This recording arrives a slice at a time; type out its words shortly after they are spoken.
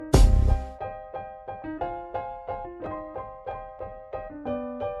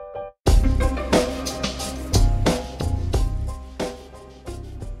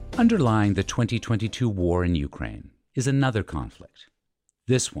Underlying the 2022 war in Ukraine is another conflict,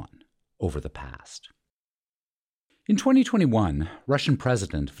 this one over the past. In 2021, Russian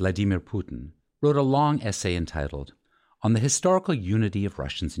President Vladimir Putin wrote a long essay entitled On the Historical Unity of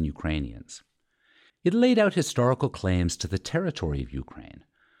Russians and Ukrainians. It laid out historical claims to the territory of Ukraine,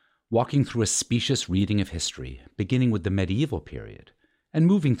 walking through a specious reading of history beginning with the medieval period and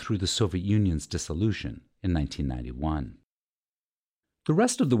moving through the Soviet Union's dissolution in 1991. The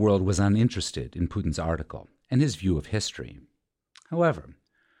rest of the world was uninterested in Putin's article and his view of history. However,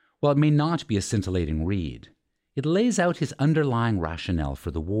 while it may not be a scintillating read, it lays out his underlying rationale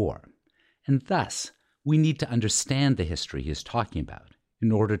for the war, and thus we need to understand the history he is talking about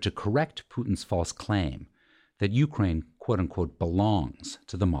in order to correct Putin's false claim that Ukraine, quote-unquote, belongs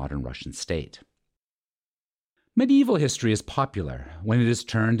to the modern Russian state. Medieval history is popular when it is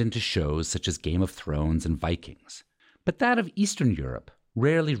turned into shows such as Game of Thrones and Vikings, but that of Eastern Europe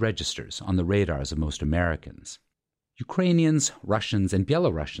rarely registers on the radars of most Americans. Ukrainians, Russians, and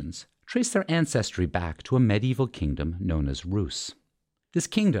Belarusians trace their ancestry back to a medieval kingdom known as Rus. This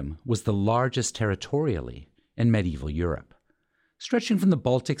kingdom was the largest territorially in medieval Europe, stretching from the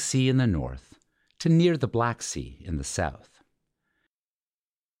Baltic Sea in the north to near the Black Sea in the south.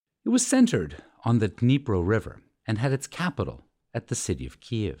 It was centered on the Dnipro River and had its capital at the city of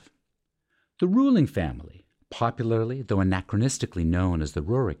Kiev. The ruling family, popularly though anachronistically known as the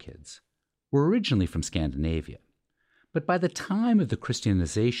Rurikids, were originally from Scandinavia, but by the time of the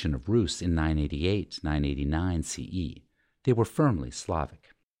Christianization of Rus in 988-989 CE, they were firmly Slavic.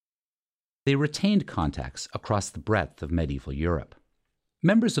 They retained contacts across the breadth of medieval Europe.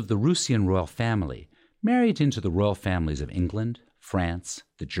 Members of the Rusian royal family married into the royal families of England, France,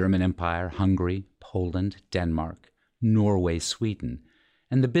 the German Empire, Hungary, Poland, Denmark, Norway, Sweden,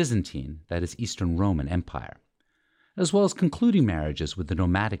 and the Byzantine, that is Eastern Roman Empire, as well as concluding marriages with the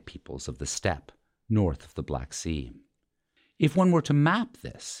nomadic peoples of the steppe, north of the Black Sea. If one were to map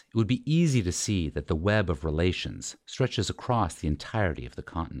this, it would be easy to see that the web of relations stretches across the entirety of the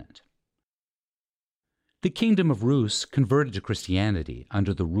continent. The kingdom of Rus converted to Christianity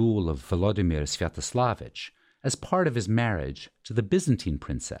under the rule of Volodymyr Sviatoslavich as part of his marriage to the Byzantine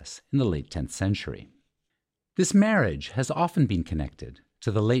princess in the late 10th century. This marriage has often been connected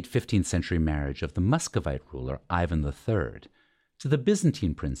to the late 15th century marriage of the Muscovite ruler Ivan III to the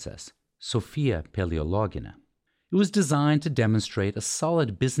Byzantine princess Sophia Paleologina. It was designed to demonstrate a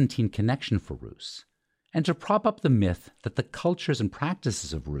solid Byzantine connection for Rus and to prop up the myth that the cultures and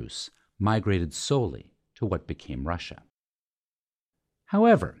practices of Rus migrated solely to what became Russia.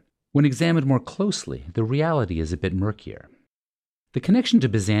 However, when examined more closely, the reality is a bit murkier. The connection to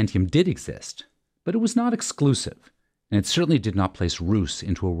Byzantium did exist, but it was not exclusive, and it certainly did not place Rus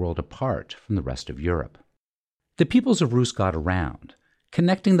into a world apart from the rest of Europe. The peoples of Rus got around,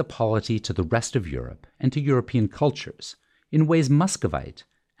 connecting the polity to the rest of Europe and to European cultures in ways Muscovite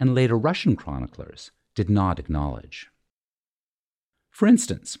and later Russian chroniclers did not acknowledge. For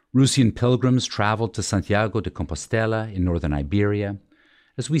instance, Rusian pilgrims traveled to Santiago de Compostela in northern Iberia,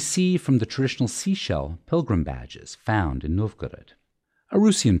 as we see from the traditional seashell pilgrim badges found in Novgorod. A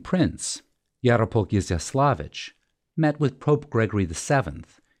Rusian prince, Yaropolk Iziaslavich, met with Pope Gregory VII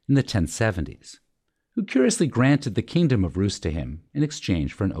in the 1070s, who curiously granted the kingdom of Rus to him in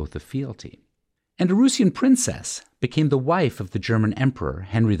exchange for an oath of fealty. And a Rusian princess became the wife of the German Emperor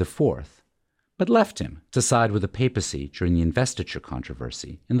Henry IV, but left him to side with the papacy during the investiture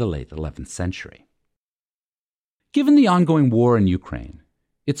controversy in the late 11th century. Given the ongoing war in Ukraine,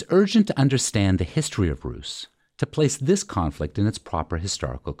 it's urgent to understand the history of Rus to place this conflict in its proper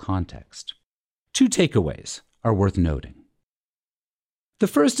historical context. Two takeaways are worth noting. The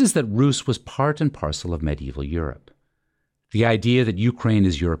first is that Rus was part and parcel of medieval Europe. The idea that Ukraine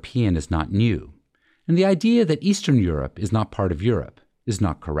is European is not new, and the idea that Eastern Europe is not part of Europe is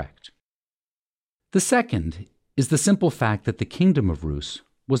not correct. The second is the simple fact that the kingdom of Rus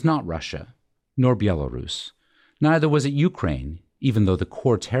was not Russia, nor Belarus, neither was it Ukraine, even though the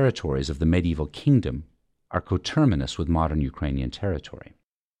core territories of the medieval kingdom are coterminous with modern Ukrainian territory.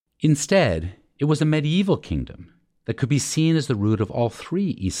 Instead, it was a medieval kingdom that could be seen as the root of all three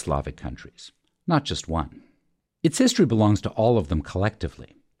East Slavic countries, not just one. Its history belongs to all of them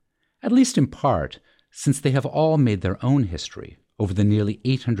collectively, at least in part, since they have all made their own history over the nearly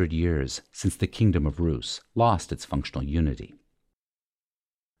 800 years since the Kingdom of Rus lost its functional unity.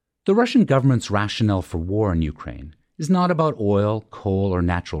 The Russian government's rationale for war in Ukraine is not about oil, coal, or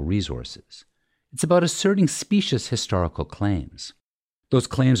natural resources. It's about asserting specious historical claims. Those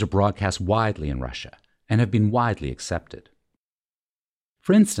claims are broadcast widely in Russia and have been widely accepted.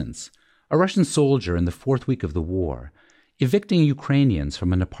 For instance, a Russian soldier in the fourth week of the war evicting Ukrainians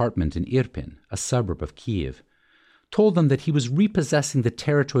from an apartment in Irpin, a suburb of Kiev, told them that he was repossessing the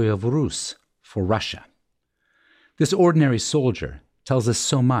territory of Rus for Russia. This ordinary soldier tells us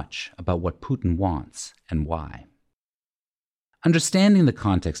so much about what Putin wants and why. Understanding the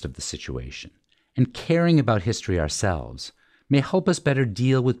context of the situation and caring about history ourselves may help us better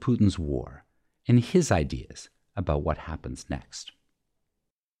deal with Putin's war and his ideas about what happens next.